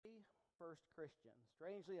first Christian.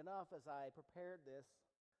 Strangely enough, as I prepared this,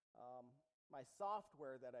 my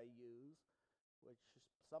software that I use, which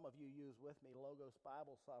some of you use with me, Logos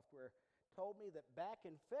Bible software, told me that back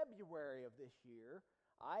in February of this year,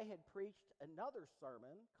 I had preached another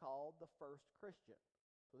sermon called The First Christian.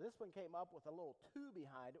 So this one came up with a little 2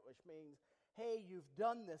 behind it, which means, hey, you've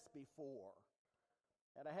done this before.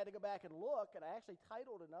 And I had to go back and look, and I actually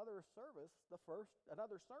titled another sermon, The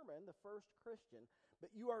First Christian,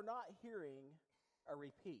 but you are not hearing a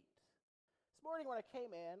repeat. This morning when I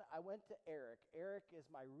came in, I went to Eric. Eric is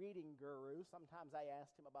my reading guru. Sometimes I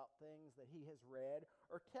ask him about things that he has read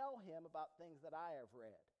or tell him about things that I have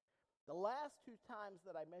read. The last 2 times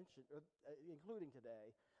that I mentioned, including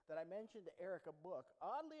today, that I mentioned to Eric a book,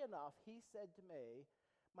 oddly enough, he said to me,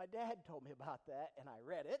 my dad told me about that, and I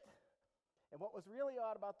read it. And what was really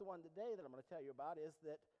odd about the one today that I'm going to tell you about is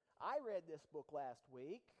that I read this book last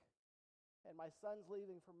week, and my son's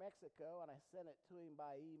leaving for Mexico, and I sent it to him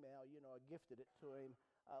by email. I gifted it to him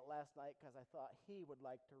last night because I thought he would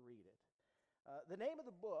like to read it. The name of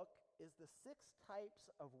the book is The 6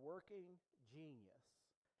 Types of Working Genius.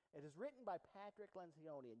 It is written by Patrick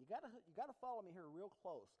Lencioni, and you got to follow me here real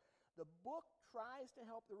close. The book tries to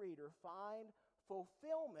help the reader find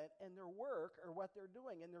fulfillment in their work or what they're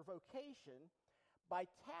doing in their vocation by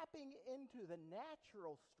tapping into the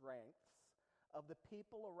natural strengths of the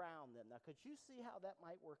people around them. Now, could you see how that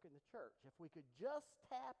might work in the church? If we could just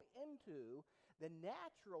tap into the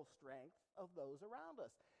natural strength of those around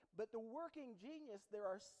us. But the working genius, there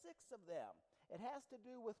are 6 of them. It has to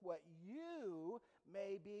do with what you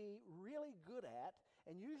may be really good at,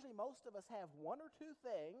 and usually most of us have 1 or 2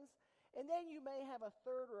 things, and then you may have a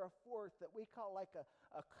 3rd or a 4th that we call like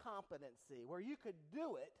a competency, where you could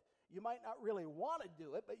do it. You might not really want to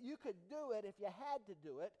do it, but you could do it if you had to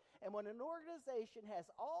do it. And when an organization has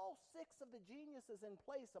all 6 of the geniuses in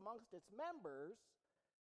place amongst its members,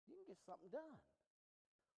 you can get something done.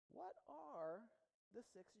 What are the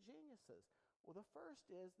 6 geniuses? Well, the first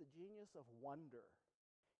is the genius of wonder.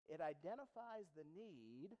 It identifies the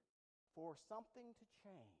need for something to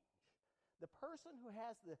change. The person who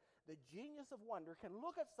has the genius of wonder can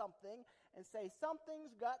look at something and say,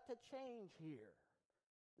 something's got to change here.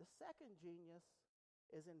 The second genius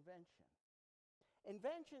is invention.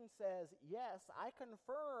 Invention says, yes, I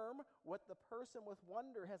confirm what the person with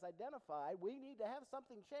wonder has identified. We need to have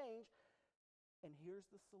something change. And here's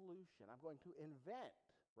the solution. I'm going to invent,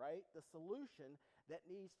 the solution that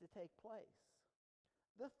needs to take place.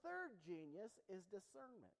 The third genius is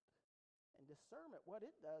discernment. And discernment, what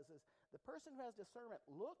it does is the person who has discernment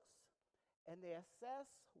looks and they assess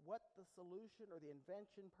what the solution or the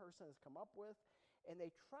invention person has come up with, and they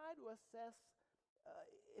try to assess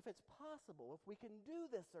if it's possible, if we can do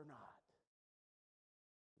this or not.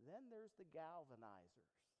 Then there's the galvanizers.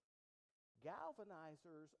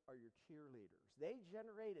 Galvanizers are your cheerleaders. They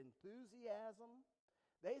generate enthusiasm.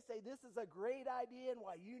 They say this is a great idea and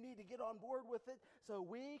why you need to get on board with it so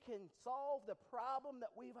we can solve the problem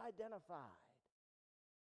that we've identified.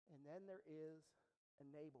 And then there is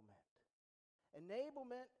enablement.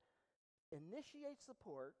 Enablement initiates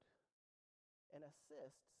support and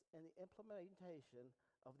assists in the implementation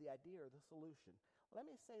of the idea or the solution. Let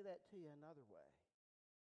me say that to you another way.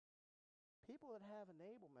 People that have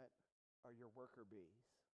enablement are your worker bees.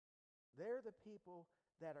 They're the people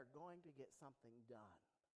that are going to get something done.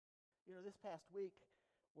 This past week,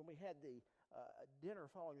 when we had the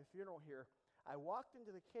dinner following the funeral here, I walked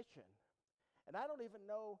into the kitchen, and I don't even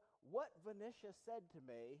know what Venetia said to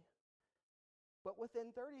me, but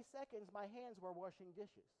within 30 seconds, my hands were washing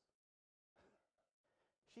dishes.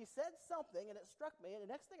 She said something, and it struck me, and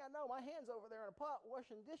the next thing I know, my hand's over there in a pot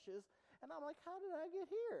washing dishes, and I'm like, how did I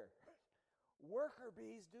get here? Worker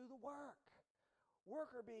bees do the work.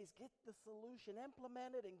 Worker bees get the solution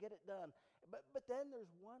implemented and get it done. But then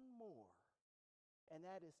there's one more, and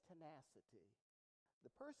that is tenacity.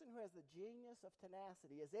 The person who has the genius of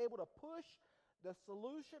tenacity is able to push the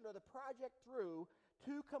solution or the project through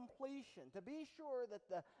to completion, to be sure that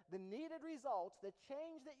the needed results, the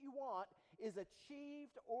change that you want, is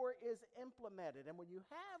achieved or is implemented. And when you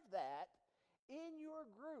have that in your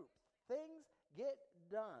group, things get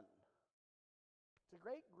done. It's a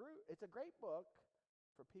great group. It's a great book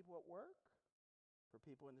for people at work, for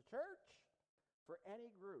people in the church, for any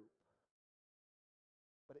group.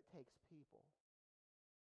 But it takes people.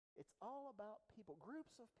 It's all about people,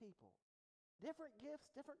 groups of people. Different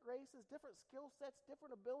gifts, different graces, different skill sets,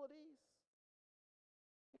 different abilities.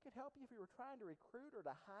 It could help you if you were trying to recruit or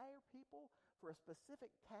to hire people for a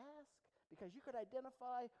specific task, because you could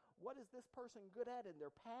identify what is this person good at in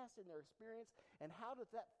their past, in their experience, and how does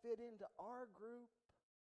that fit into our group.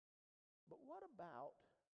 about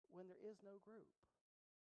when there is no group?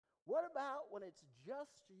 What about when it's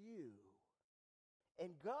just you?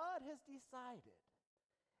 And God has decided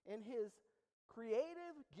in his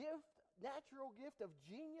creative gift, natural gift of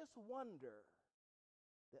genius wonder,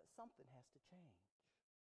 that something has to change.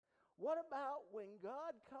 What about when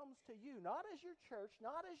God comes to you, not as your church,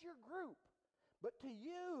 not as your group, but to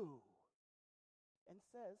you, and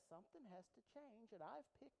says something has to change, and I've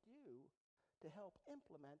picked you to help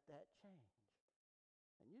implement that change?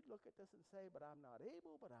 And you'd look at this and say, but I'm not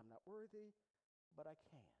able, but I'm not worthy, but I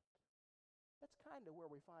can't. That's kind of where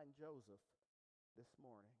we find Joseph this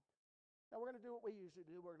morning. Now we're going to do what we usually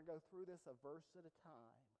do. We're going to go through this a verse at a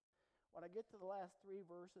time. When I get to the last 3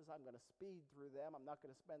 verses, I'm going to speed through them. I'm not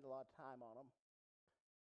going to spend a lot of time on them.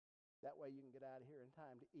 That way you can get out of here in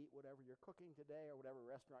time to eat whatever you're cooking today or whatever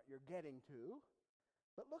restaurant you're getting to.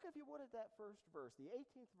 But look, if you would, at that first verse, the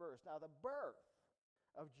 18th verse. Now the birth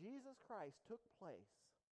of Jesus Christ took place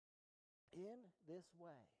in this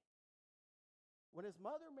way. When his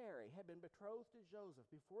mother Mary had been betrothed to Joseph,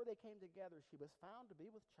 before they came together, she was found to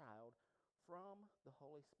be with child from the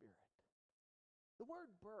Holy Spirit. The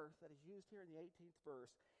word birth that is used here in the 18th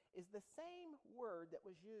verse is the same word that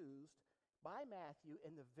was used by Matthew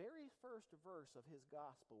in the very first verse of his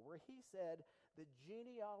gospel, where he said, the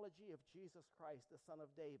genealogy of Jesus Christ, the son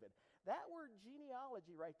of David. That word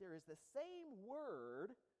genealogy right there is the same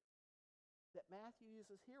word that Matthew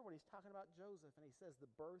uses here when he's talking about Joseph, and he says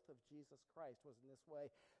the birth of Jesus Christ was in this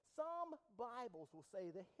way. Some Bibles will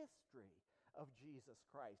say the history of Jesus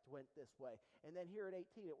Christ went this way. And then here at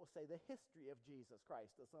 18 it will say the history of Jesus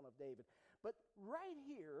Christ, the son of David. But right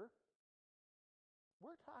here,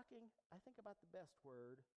 we're talking, I think, about the best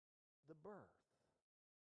word, the birth.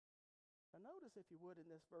 Now notice, if you would,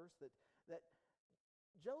 in this verse that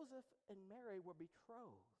Joseph and Mary were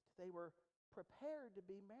betrothed. They were prepared to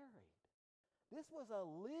be married. This was a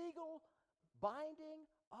legal, binding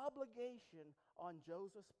obligation on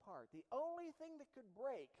Joseph's part. The only thing that could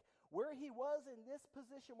break where he was in this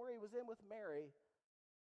position where he was in with Mary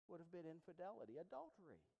would have been infidelity,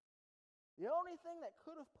 adultery. The only thing that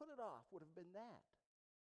could have put it off would have been that.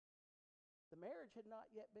 The marriage had not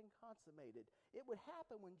yet been consummated. It would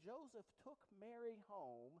happen when Joseph took Mary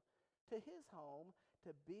home to his home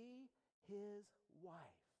to be his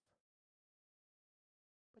wife.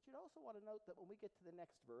 But you'd also want to note that when we get to the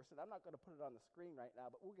next verse, and I'm not going to put it on the screen right now,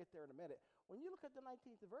 but we'll get there in a minute. When you look at the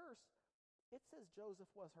 19th verse, it says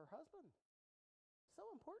Joseph was her husband. So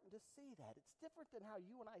important to see that. It's different than how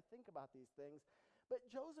you and I think about these things. But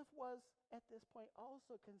Joseph was, at this point,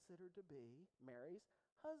 also considered to be Mary's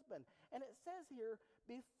husband. And it says here,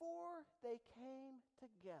 before they came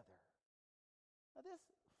together. Now this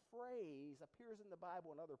phrase appears in the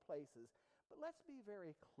Bible and other places, but let's be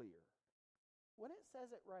very clear. When it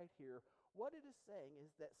says it right here, what it is saying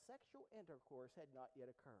is that sexual intercourse had not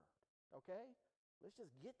yet occurred. Okay? Let's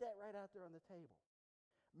just get that right out there on the table.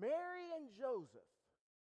 Mary and Joseph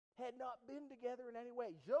had not been together in any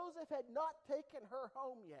way. Joseph had not taken her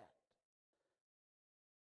home yet.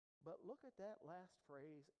 But look at that last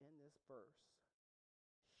phrase in this verse.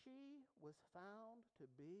 She was found to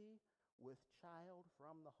be with child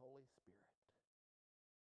from the Holy Spirit.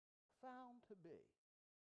 Found to be.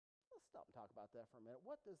 Let's stop and talk about that for a minute.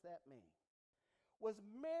 What does that mean? Was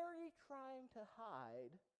Mary trying to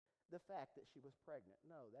hide the fact that she was pregnant?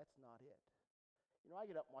 No, that's not it. You know, I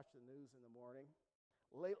get up and watch the news in the morning.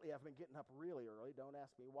 Lately, I've been getting up really early. Don't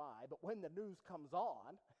ask me why. But when the news comes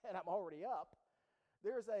on, and I'm already up,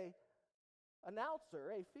 there's a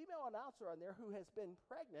female announcer on there who has been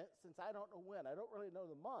pregnant since I don't know when. I don't really know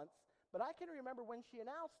the months, but I can remember when she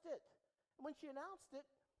announced it. And when she announced it,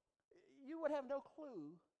 you would have no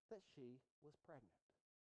clue that she was pregnant.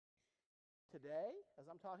 Today,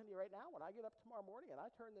 as I'm talking to you right now, when I get up tomorrow morning and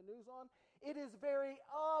I turn the news on, it is very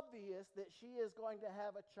obvious that she is going to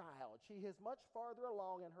have a child. She is much farther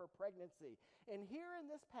along in her pregnancy. And here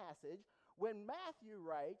in this passage, when Matthew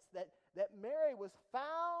writes that Mary was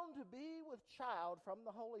found to be with child from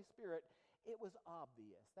the Holy Spirit, it was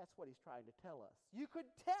obvious. That's what he's trying to tell us. You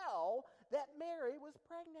could tell that Mary was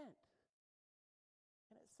pregnant.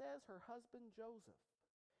 And it says her husband Joseph,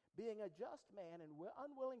 being a just man and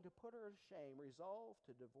unwilling to put her to shame, resolved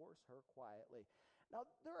to divorce her quietly. Now,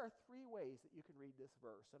 there are 3 ways that you can read this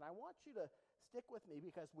verse, and I want you to stick with me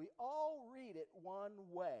because we all read it one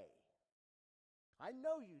way. I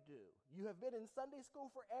know you do. You have been in Sunday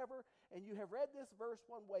school forever, and you have read this verse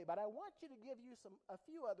one way, but I want you to give you a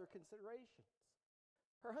few other considerations.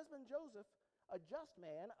 Her husband Joseph, a just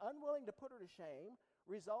man, unwilling to put her to shame,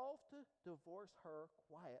 resolved to divorce her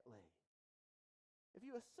quietly. If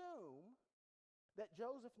you assume that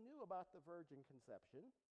Joseph knew about the virgin conception,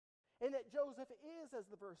 and that Joseph is, as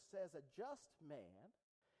the verse says, a just man,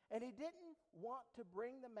 and he didn't want to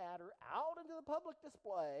bring the matter out into the public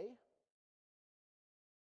display.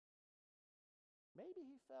 Maybe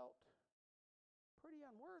he felt pretty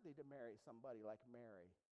unworthy to marry somebody like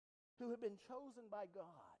Mary, who had been chosen by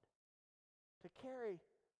God to carry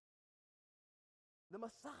the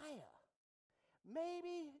Messiah.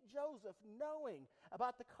 Maybe Joseph, knowing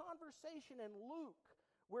about the conversation in Luke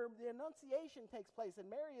where the Annunciation takes place and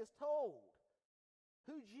Mary is told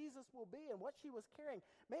who Jesus will be and what she was carrying,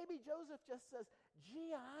 maybe Joseph just says,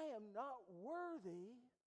 gee, I am not worthy,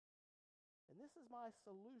 and this is my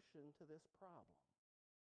solution to this problem.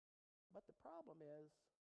 But the problem is,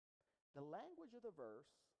 the language of the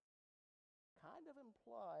verse kind of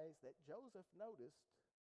implies that Joseph noticed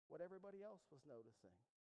what everybody else was noticing.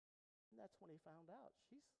 And that's when he found out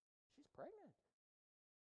she's pregnant.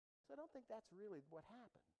 So I don't think that's really what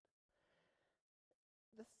happened.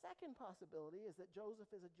 The second possibility is that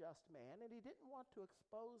Joseph is a just man, and he didn't want to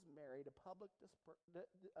expose Mary to public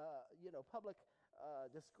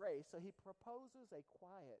disgrace, so he proposes a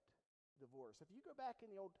quiet divorce. If you go back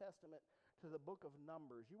in the Old Testament to the book of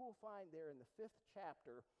Numbers, you will find there in the 5th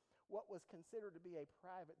chapter what was considered to be a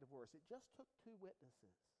private divorce. It just took 2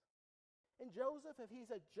 witnesses. And Joseph, if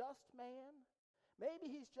he's a just man,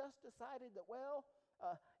 maybe he's just decided that,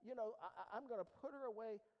 I'm going to put her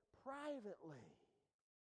away privately.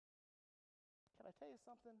 Can I tell you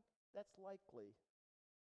something? That's likely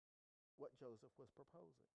what Joseph was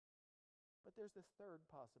proposing. But there's this third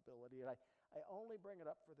possibility, and I only bring it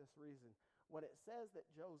up for this reason. When it says that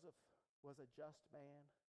Joseph was a just man,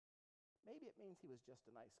 maybe it means he was just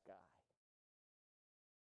a nice guy.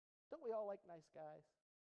 Don't we all like nice guys?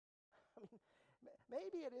 I mean,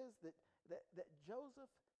 maybe it is that Joseph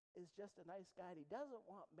is just a nice guy, and he doesn't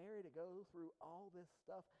want Mary to go through all this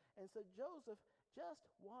stuff. And so Joseph, just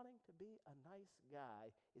wanting to be a nice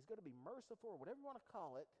guy, is going to be merciful, or whatever you want to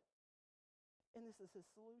call it, and this is his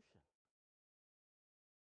solution.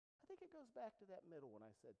 I think it goes back to that middle one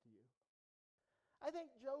I said to you. I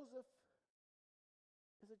think Joseph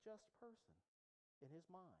is a just person in his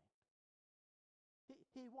mind.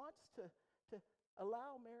 He wants to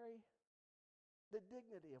allow Mary the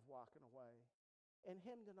dignity of walking away, and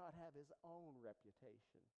him to not have his own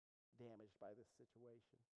reputation damaged by this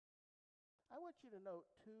situation. I want you to note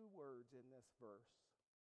 2 words in this verse.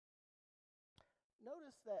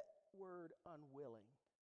 Notice that word unwilling.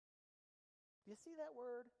 Do you see that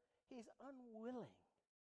word? He's unwilling.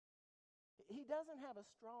 He doesn't have a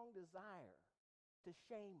strong desire to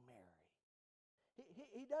shame Mary.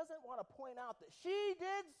 He doesn't want to point out that she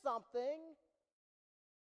did something.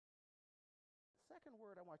 The second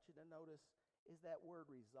word I want you to notice is that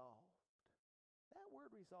word resolved. That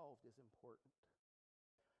word resolved is important.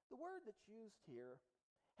 The word that's used here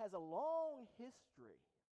has a long history.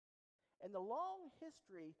 And the long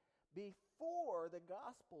history before the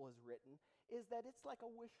gospel is written is that it's like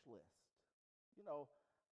a wish list. You know,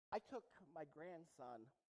 I took my grandson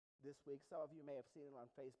this week. Some of you may have seen it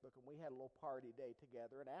on Facebook, and we had a little party day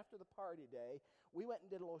together. And after the party day, we went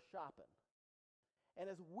and did a little shopping. And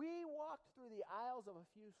as we walked through the aisles of a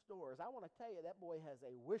few stores, I want to tell you, that boy has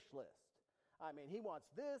a wish list. I mean, he wants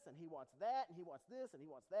this, and he wants that, and he wants this, and he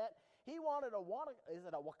wants that. He wanted a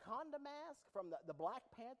Wakanda mask from the Black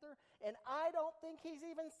Panther? And I don't think he's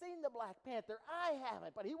even seen the Black Panther. I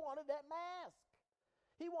haven't, but he wanted that mask.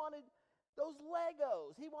 He wanted those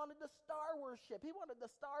Legos. He wanted the Star Wars ship. He wanted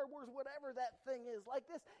the Star Wars whatever that thing is, like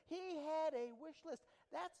this. He had a wish list.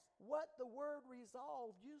 That's what the word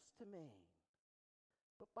resolve used to mean.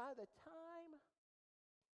 But by the time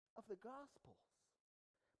of the Gospels,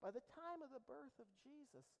 by the time of the birth of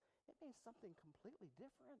Jesus, it means something completely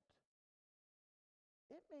different.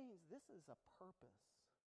 It means this is a purpose.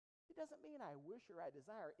 It doesn't mean I wish or I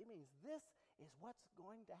desire. It means this is what's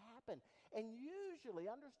going to happen. And usually,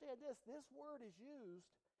 understand this word is used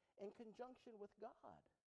in conjunction with God.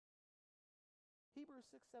 Hebrews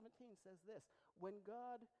 6:17 says this, when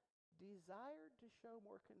God desired to show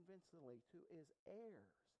more convincingly to his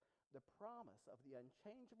heirs the promise of the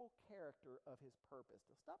unchangeable character of his purpose.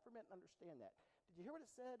 Now stop for a minute and understand that. Did you hear what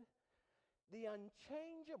it said? The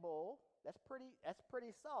unchangeable, that's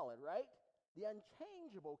pretty solid, right? The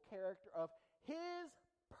unchangeable character of his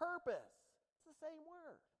purpose. It's the same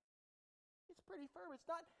word. It's pretty firm. It's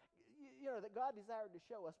not, that God desired to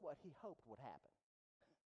show us what he hoped would happen.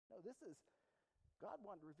 No, this is, God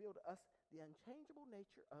wanted to reveal to us the unchangeable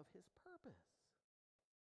nature of his purpose.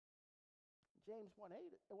 James 1:18,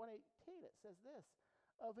 it says this,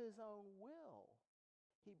 of his own will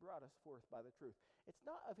He brought us forth by the truth. It's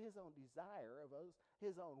not of his own desire, of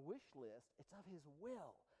his own wish list. It's of his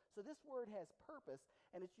will. So this word has purpose,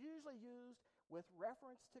 and it's usually used with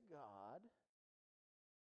reference to God,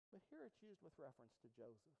 but here it's used with reference to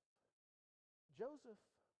Joseph. Joseph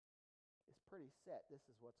is pretty set. This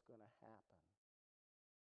is what's going to happen.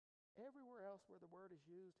 Everywhere else where the word is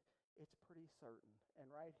used, it's pretty certain. And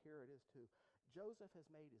right here it is too. Joseph has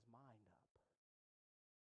made his mind up.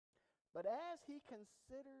 But as he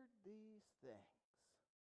considered these things,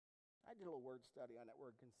 I did a little word study on that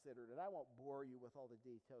word considered, and I won't bore you with all the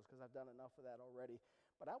details because I've done enough of that already.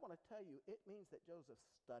 But I want to tell you, it means that Joseph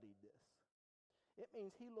studied this. It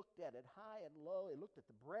means he looked at it high and low. He looked at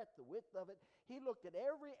the breadth, the width of it. He looked at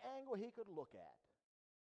every angle he could look at.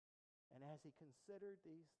 And as he considered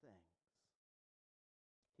these things,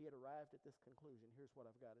 he had arrived at this conclusion. Here's what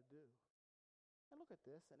I've got to do. And look at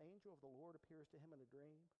this. An angel of the Lord appears to him in a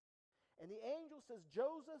dream. And the angel says,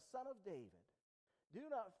 Joseph, son of David, do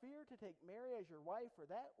not fear to take Mary as your wife, for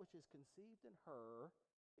that which is conceived in her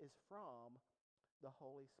is from the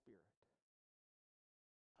Holy Spirit.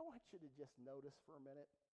 I want you to just notice for a minute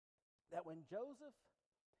that when Joseph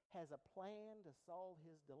has a plan to solve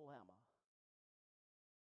his dilemma,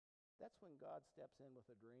 that's when God steps in with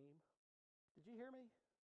a dream. Did you hear me?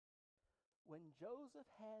 When Joseph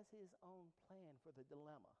has his own plan for the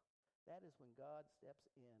dilemma, that is when God steps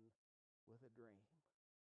in with a dream.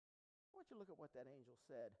 I want you to look at what that angel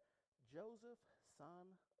said. Joseph,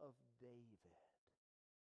 son of David.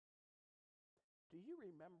 Do you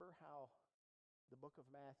remember how the book of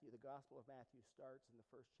Matthew, the Gospel of Matthew, starts in the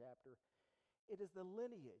first chapter? It is the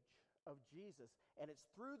lineage of Jesus, and it's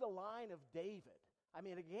through the line of David. I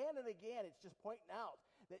mean, again and again, it's just pointing out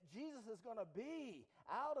that Jesus is going to be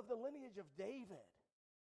out of the lineage of David.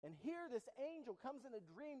 And here this angel comes in a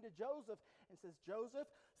dream to Joseph and says, Joseph,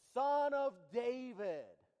 son of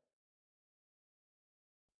David.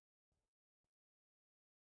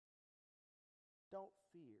 Don't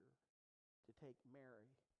fear to take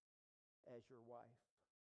Mary as your wife.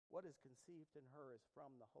 What is conceived in her is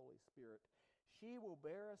from the Holy Spirit. She will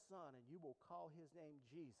bear a son, and you will call his name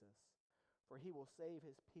Jesus, for he will save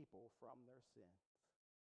his people from their sins.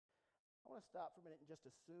 I want to stop for a minute and just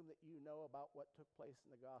assume that you know about what took place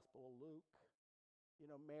in the Gospel of Luke.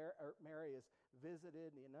 You know, Mary is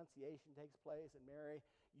visited, and the Annunciation takes place, and Mary,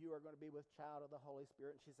 you are going to be with child of the Holy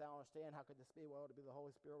Spirit. And she said, I don't understand, how could this be? Well, to be the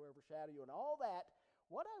Holy Spirit will overshadow you, and all that.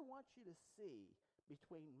 What I want you to see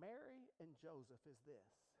between Mary and Joseph is this.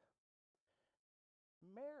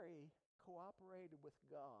 Mary cooperated with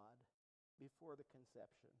God before the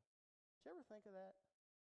conception. Did you ever think of that?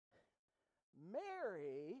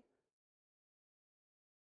 Mary,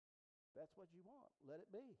 that's what you want. Let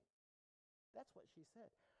it be. That's what she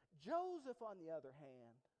said. Joseph, on the other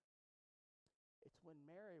hand, it's when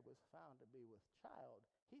Mary was found to be with child,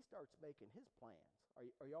 he starts making his plans.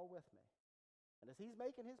 Are y'all with me? And as he's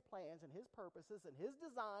making his plans and his purposes and his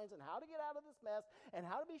designs and how to get out of this mess and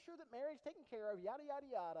how to be sure that Mary's taken care of, yada, yada,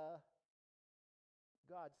 yada,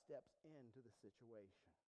 God steps into the situation.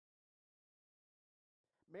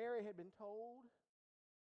 Mary had been told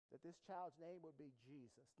that this child's name would be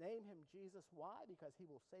Jesus. Name him Jesus. Why? Because he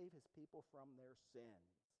will save his people from their sins.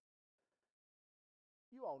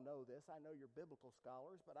 You all know this. I know you're biblical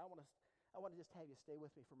scholars, but I want to just have you stay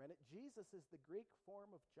with me for a minute. Jesus is the Greek form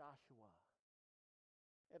of Joshua.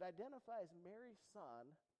 It identifies Mary's son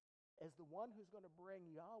as the one who's going to bring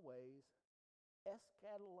Yahweh's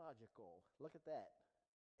eschatological. Look at that.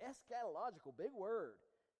 Eschatological, big word.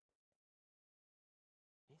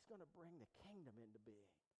 He's going to bring the kingdom into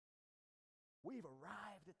being. We've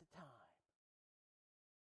arrived at the time.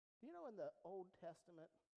 You know, in the Old Testament,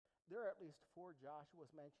 there are at least 4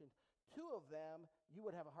 Joshuas mentioned. 2 of them you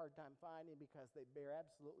would have a hard time finding because they bear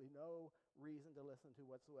absolutely no reason to listen to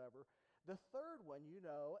whatsoever. The third one you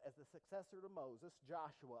know as the successor to Moses,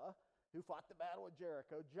 Joshua, who fought the battle of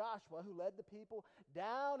Jericho. Joshua, who led the people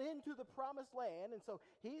down into the promised land. And so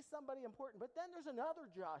he's somebody important. But then there's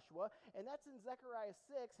another Joshua, and that's in Zechariah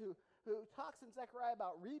 6, who talks in Zechariah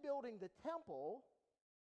about rebuilding the temple.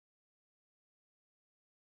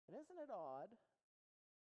 And isn't it odd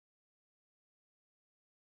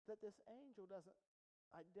that this angel doesn't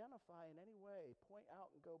identify in any way, point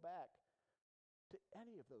out and go back to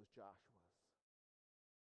any of those Joshuas?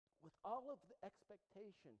 With all of the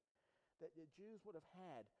expectation that the Jews would have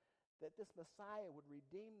had, that this Messiah would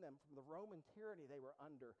redeem them from the Roman tyranny they were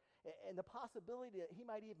under, and the possibility that he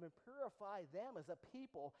might even purify them as a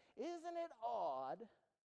people, isn't it odd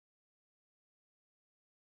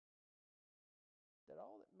that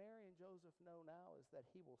all that Mary and Joseph know now is that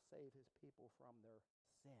he will save his people from their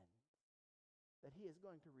sins? that he is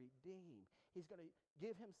going to redeem. He's going to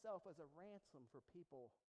give himself as a ransom for people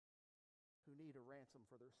who need a ransom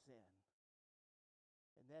for their sin.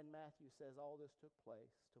 And then Matthew says all this took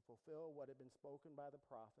place to fulfill what had been spoken by the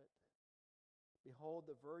prophet. Behold,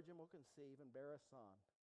 the virgin will conceive and bear a son,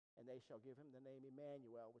 and they shall give him the name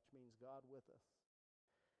Emmanuel, which means God with us.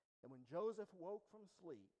 And when Joseph woke from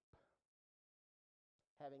sleep,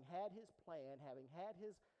 having had his plan, having had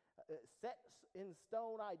his set in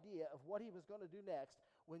stone idea of what he was going to do next,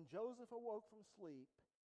 when Joseph awoke from sleep,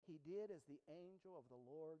 he did as the angel of the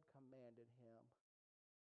Lord commanded him,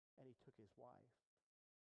 and he took his wife.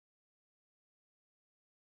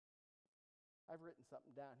 I've written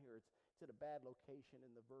something down here. It's in a bad location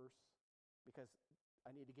in the verse because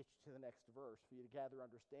I need to get you to the next verse for you to gather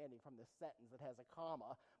understanding from this sentence that has a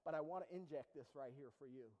comma, but I want to inject this right here for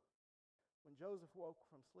you. When Joseph woke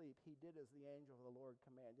from sleep, he did as the angel of the Lord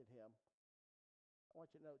commanded him. I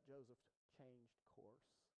want you to note Joseph changed course.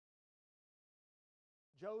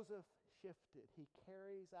 Joseph shifted. He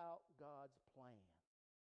carries out God's plan.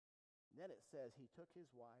 And then it says he took his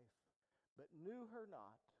wife, but knew her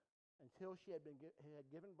not until she had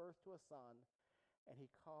given birth to a son, and he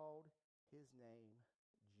called his name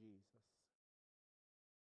Jesus.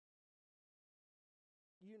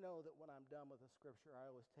 You know that when I'm done with the scripture, I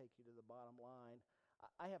always take you to the bottom line.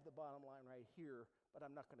 I have the bottom line right here, but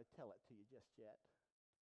I'm not going to tell it to you just yet.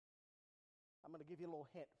 I'm going to give you a little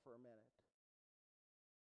hint for a minute.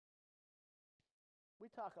 We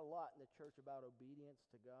talk a lot in the church about obedience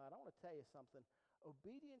to God. I want to tell you something.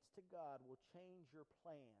 Obedience to God will change your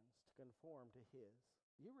plans to conform to His.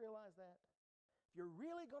 You realize that? If you're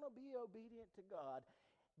really going to be obedient to God,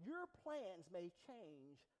 your plans may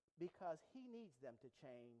change because He needs them to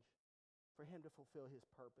change for Him to fulfill His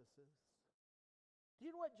purposes. Do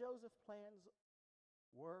you know what Joseph's plans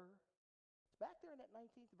were? It's back there in that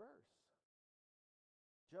 19th verse.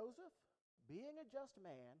 Joseph, being a just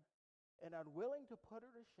man and unwilling to put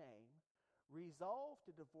her to shame, resolved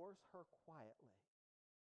to divorce her quietly.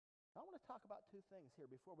 I want to talk about two things here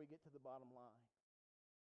before we get to the bottom line.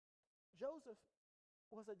 Joseph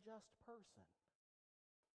was a just person.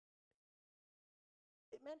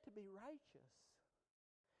 It meant to be righteous.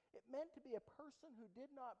 It meant to be a person who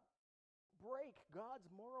did not break God's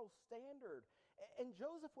moral standard. And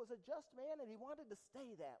Joseph was a just man, and he wanted to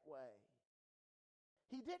stay that way.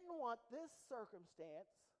 He didn't want this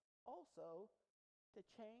circumstance also to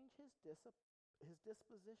change his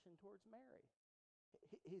disposition towards Mary.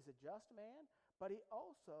 He's a just man, but he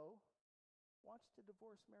also wants to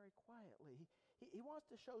divorce Mary quietly. He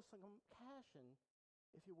wants to show some compassion,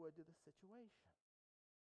 if you would, to the situation.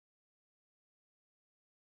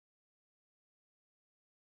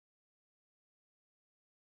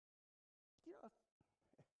 You know,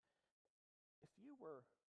 if you were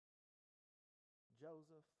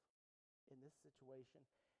Joseph in this situation,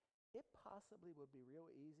 it possibly would be real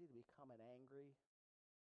easy to become an angry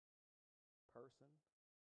person.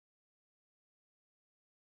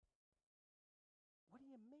 What do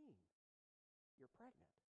you mean? You're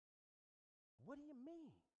pregnant. What do you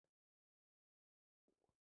mean?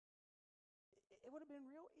 It would have been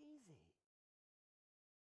real easy.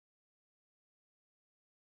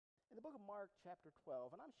 In the book of Mark, chapter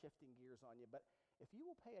 12, and I'm shifting gears on you, but if you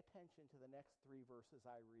will pay attention to the next 4 verses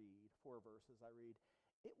I read,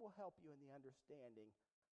 it will help you in the understanding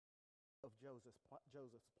of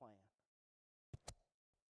Joseph's plan.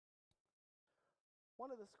 One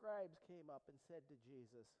of the scribes came up and said to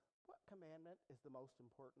Jesus, "What commandment is the most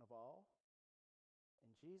important of all?"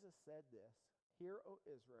 And Jesus said this, "Hear, O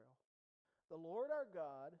Israel, the Lord our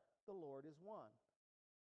God, the Lord is one.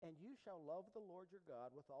 And you shall love the Lord your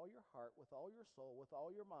God with all your heart, with all your soul, with all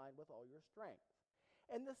your mind, with all your strength.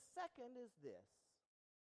 And the second is this,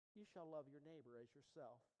 you shall love your neighbor as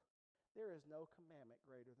yourself. There is no commandment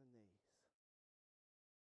greater than these."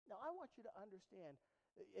 Now, I want you to understand,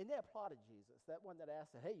 and they applauded Jesus, that one that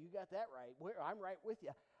asked, "Hey, you got that right. I'm right with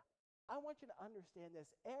you." I want you to understand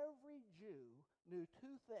this. Every Jew knew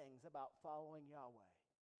two things about following Yahweh.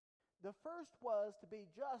 The first was to be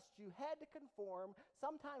just. You had to conform,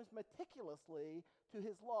 sometimes meticulously, to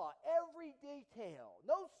His law. Every detail.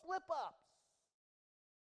 No slip-ups.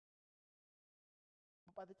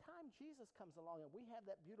 But by the time Jesus comes along, and we have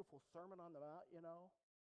that beautiful Sermon on the Mount,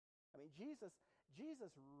 I mean, Jesus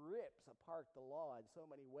rips apart the law in so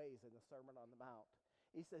many ways in the Sermon on the Mount.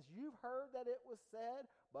 He says, "You've heard that it was said,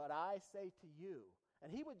 but I say to you."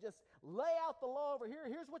 And he would just lay out the law over here.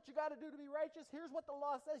 Here's what you got to do to be righteous. Here's what the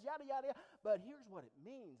law says, yada, yada, yada. But here's what it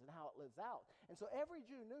means and how it lives out. And so every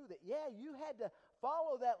Jew knew that, you had to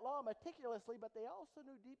follow that law meticulously, but they also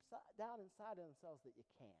knew deep down inside of themselves that you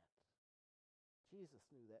can't. Jesus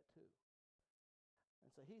knew that too.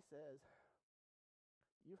 And so he says,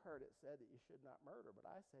 you've heard it said that you should not murder, but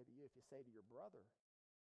I say to you, if you say to your brother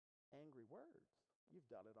angry words, you've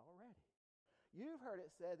done it already. You've heard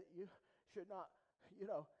it said that you should not,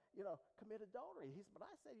 commit adultery. He said, but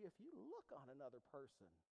I say to you, if you look on another person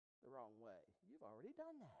the wrong way, you've already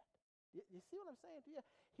done that. You see what I'm saying to you?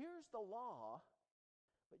 Here's the law,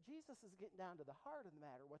 but Jesus is getting down to the heart of the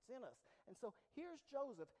matter, what's in us. And so here's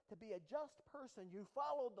Joseph. To be a just person, you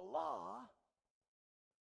followed the law.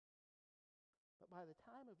 But by the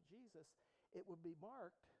time of Jesus, it would be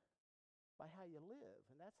marked by how you live.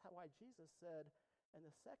 And that's why Jesus said, and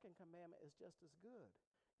the second commandment is just as good.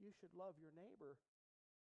 You should love your neighbor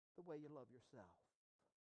the way you love yourself.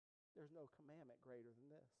 There's no commandment greater than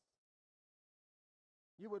this.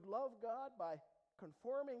 You would love God by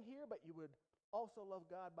conforming here, but you would also love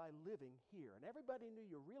God by living here. And everybody knew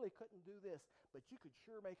you really couldn't do this, but you could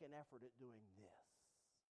sure make an effort at doing this.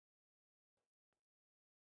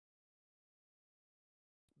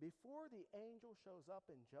 Before the angel shows up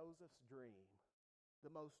in Joseph's dream,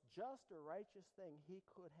 the most just or righteous thing he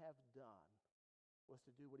could have done was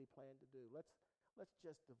to do what he planned to do. Let's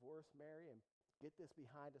just divorce Mary and get this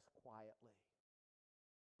behind us quietly.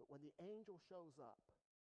 But when the angel shows up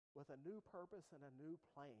with a new purpose and a new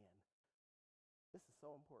plan, this is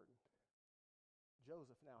so important.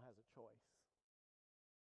 Joseph now has a choice.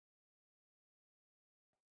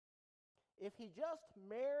 If he just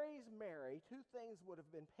marries Mary, two things would have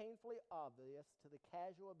been painfully obvious to the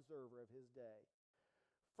casual observer of his day.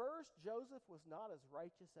 First, Joseph was not as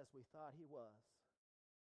righteous as we thought he was,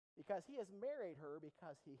 because he has married her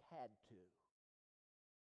because he had to.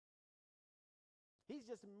 He's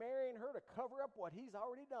just marrying her to cover up what he's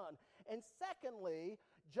already done. And secondly,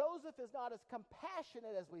 Joseph is not as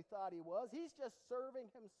compassionate as we thought he was. He's just serving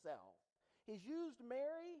himself. He's used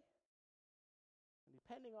Mary, and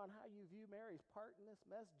depending on how you view Mary's part in this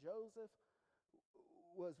mess, Joseph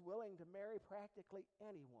was willing to marry practically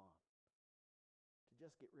anyone to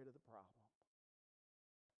just get rid of the problem.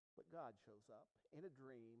 But God shows up in a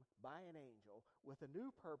dream by an angel with a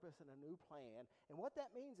new purpose and a new plan. And what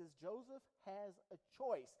that means is Joseph has a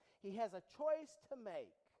choice. He has a choice to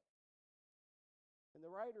make. And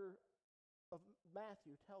the writer of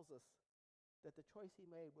Matthew tells us that the choice he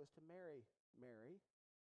made was to marry Mary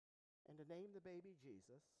and to name the baby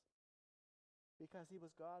Jesus, because he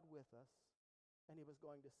was God with us and he was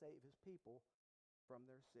going to save his people from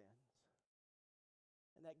their sins.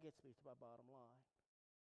 And that gets me to my bottom line.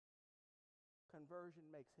 Conversion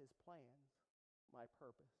makes his plans my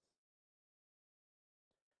purpose.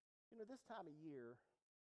 This time of year,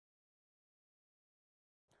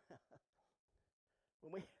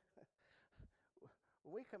 when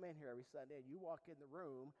we come in here every Sunday and you walk in the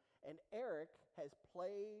room and Eric has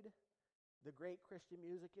played the great Christian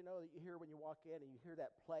music, that you hear when you walk in and you hear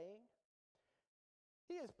that playing,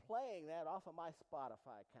 he is playing that off of my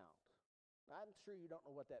Spotify account. I'm sure you don't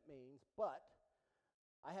know what that means, but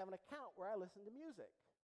I have an account where I listen to music.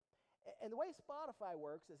 And the way Spotify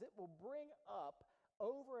works is it will bring up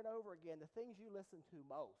over and over again the things you listen to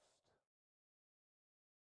most.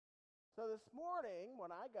 So this morning,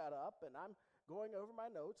 when I got up and I'm going over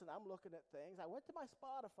my notes and I'm looking at things, I went to my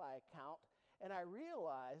Spotify account and I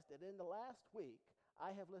realized that in the last week,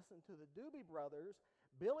 I have listened to the Doobie Brothers,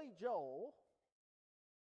 Billy Joel,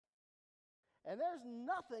 and there's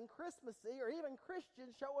nothing Christmassy or even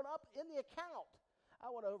Christian showing up in the account.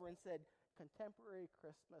 I went over and said, contemporary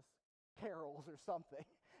Christmas carols or something,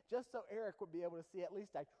 just so Eric would be able to see at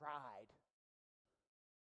least I tried.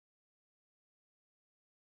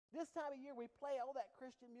 This time of year, we play all that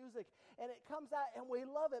Christian music, and it comes out, and we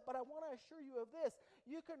love it. But I want to assure you of this.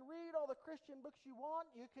 You can read all the Christian books you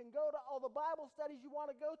want. You can go to all the Bible studies you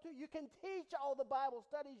want to go to. You can teach all the Bible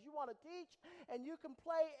studies you want to teach, and you can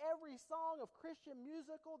play every song of Christian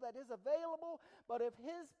musical that is available. But if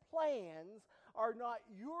his plans are not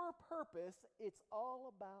your purpose, it's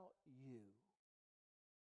all about you.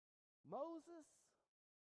 Moses,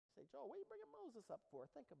 say, Joel, what are you bringing Moses up for?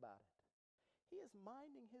 Think about it. He is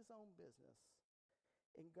minding his own business,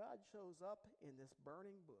 and God shows up in this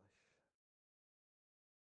burning bush.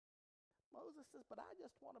 Moses says, but I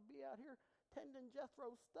just want to be out here tending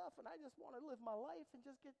Jethro's stuff, and I just want to live my life and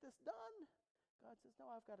just get this done. God says, no,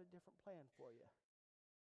 I've got a different plan for you.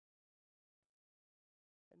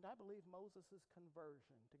 And I believe Moses'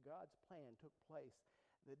 conversion to God's plan took place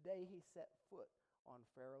the day he set foot on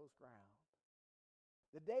Pharaoh's ground.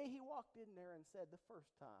 The day he walked in there and said the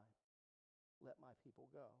first time, let my people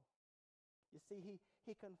go. You see,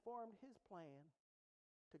 he conformed his plan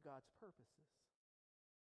to God's purposes.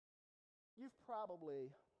 You've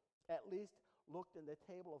probably at least looked in the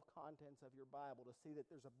table of contents of your Bible to see that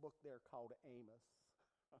there's a book there called Amos.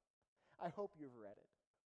 I hope you've read it.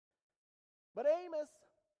 But Amos,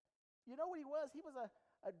 you know what he was? He was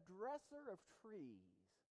a dresser of trees.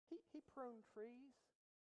 He pruned trees,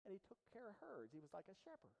 and he took care of herds. He was like a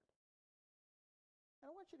shepherd.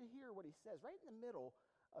 And I want you to hear what he says right in the middle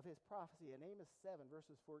of his prophecy in Amos 7,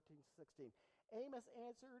 verses 14 to 16. Amos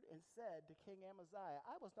answered and said to King Amaziah,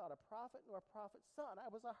 I was not a prophet nor a prophet's son.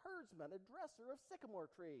 I was a herdsman, a dresser of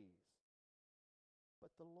sycamore trees.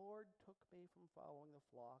 But the Lord took me from following the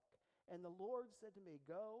flock. And the Lord said to me,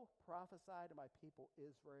 go, prophesy to my people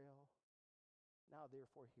Israel. Now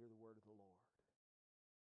therefore hear the word of the Lord.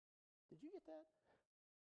 Did you get that?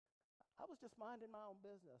 I was just minding my own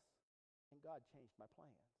business, and God changed my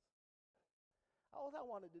plans. All I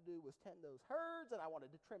wanted to do was tend those herds, and I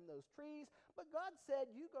wanted to trim those trees. But God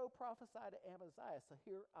said, you go prophesy to Amaziah, so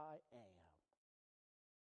here I am.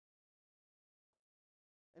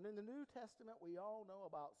 And in the New Testament, we all know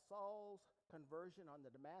about Saul's conversion on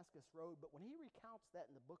the Damascus Road, but when he recounts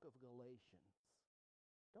that in the book of Galatians,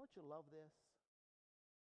 don't you love this?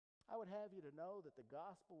 I would have you to know that the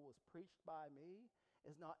gospel was preached by me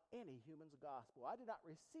is not any human's gospel. I did not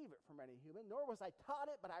receive it from any human, nor was I taught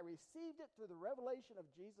it, but I received it through the revelation of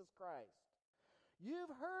Jesus Christ.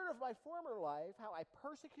 You've heard of my former life, how I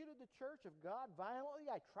persecuted the church of God violently.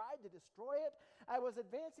 I tried to destroy it. I was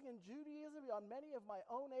advancing in Judaism beyond many of my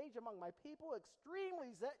own age among my people,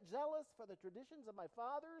 extremely zealous for the traditions of my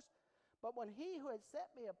fathers. But when he who had set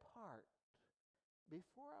me apart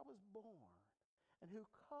before I was born, and who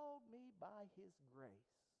called me by his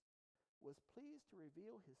grace, was pleased to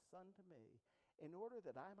reveal his Son to me, in order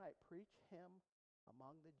that I might preach him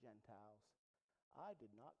among the Gentiles, I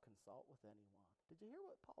did not consult with anyone. Did you hear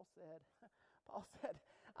what Paul said? Paul said,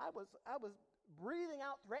 I was breathing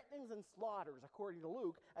out threatenings and slaughters, according to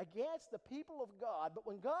Luke, against the people of God. But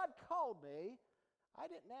when God called me, I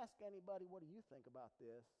didn't ask anybody, what do you think about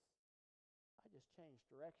this? I just changed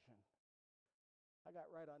direction. I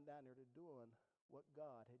got right on down there to doing what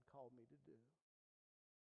God had called me to do.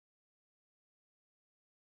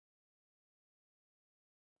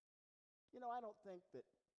 You know, I don't think that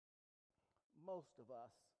most of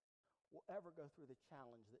us will ever go through the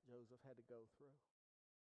challenge that Joseph had to go through.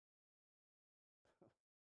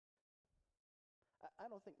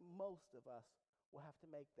 I don't think most of us will have to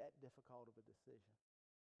make that difficult of a decision.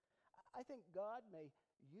 I think God may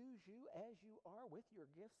use you as you are with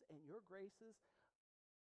your gifts and your graces,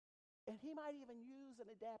 and he might even use and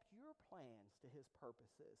adapt your plans to his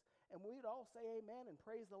purposes. And we'd all say amen and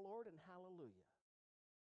praise the Lord and hallelujah.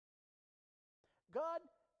 God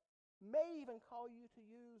may even call you to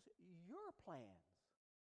use your plans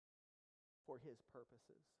for his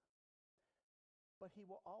purposes. But he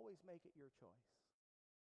will always make it your choice.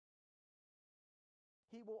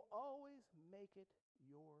 He will always make it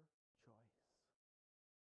your choice.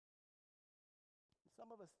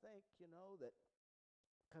 Some of us think, that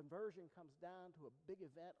conversion comes down to a big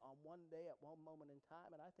event on one day at one moment in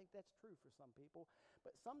time, and I think that's true for some people.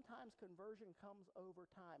 But sometimes conversion comes over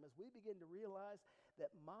time as we begin to realize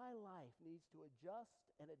that my life needs to adjust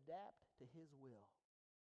and adapt to his will.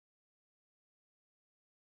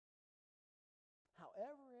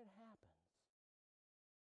 However it happens,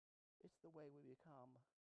 it's the way we become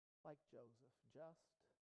like Joseph, just,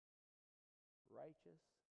 righteous,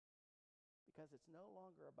 because it's no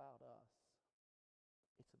longer about us.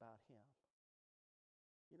 It's about him.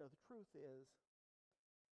 The truth is,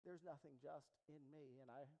 there's nothing just in me,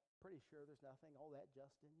 and I'm pretty sure there's nothing all that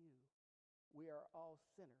just in you. We are all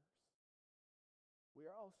sinners. We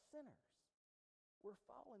are all sinners. We're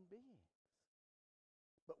fallen beings.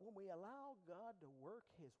 But when we allow God to work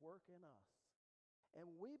his work in us, and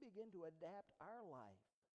we begin to adapt our life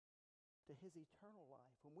to his eternal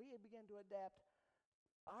life, when we begin to adapt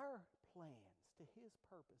our plans to his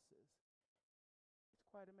purposes,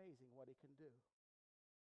 quite amazing what he can do.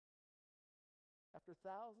 After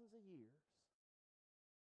thousands of years,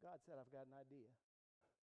 God said, I've got an idea.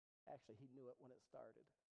 Actually, he knew it when it started.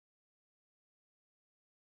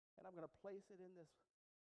 And I'm going to place it in this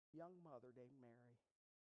young mother named Mary.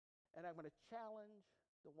 And I'm going to challenge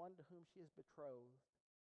the one to whom she is betrothed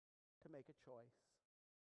to make a choice.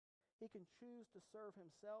 He can choose to serve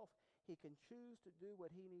himself. He can choose to do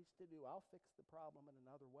what he needs to do. I'll fix the problem in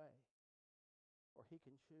another way. Or he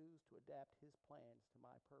can choose to adapt his plans to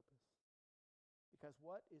my purpose. Because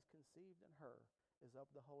what is conceived in her is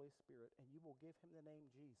of the Holy Spirit, and you will give him the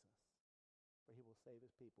name Jesus, for he will save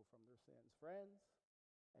his people from their sins. Friends,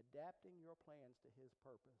 adapting your plans to his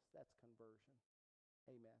purpose, that's conversion.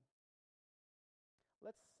 Amen.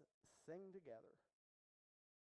 Let's sing together.